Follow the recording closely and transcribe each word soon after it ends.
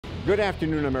Good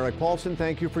afternoon, I'm Eric Paulson.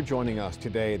 Thank you for joining us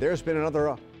today. There's been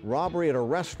another robbery at a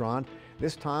restaurant,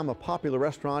 this time a popular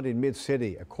restaurant in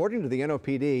Mid-City. According to the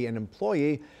NOPD, an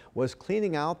employee was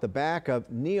cleaning out the back of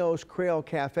Neyow's Creole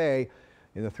Cafe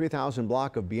in the 3000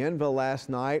 block of Bienville last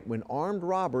night when armed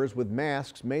robbers with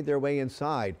masks made their way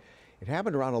inside. It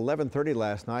happened around 11:30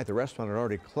 last night. The restaurant had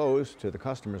already closed to the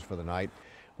customers for the night.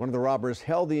 One of the robbers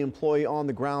held the employee on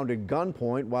the ground at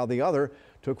gunpoint while the other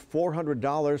took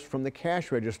 $400 from the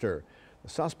cash register. The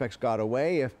suspects got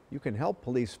away. If you can help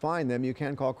police find them, you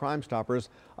can call Crime Stoppers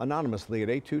anonymously at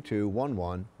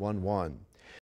 822-1111.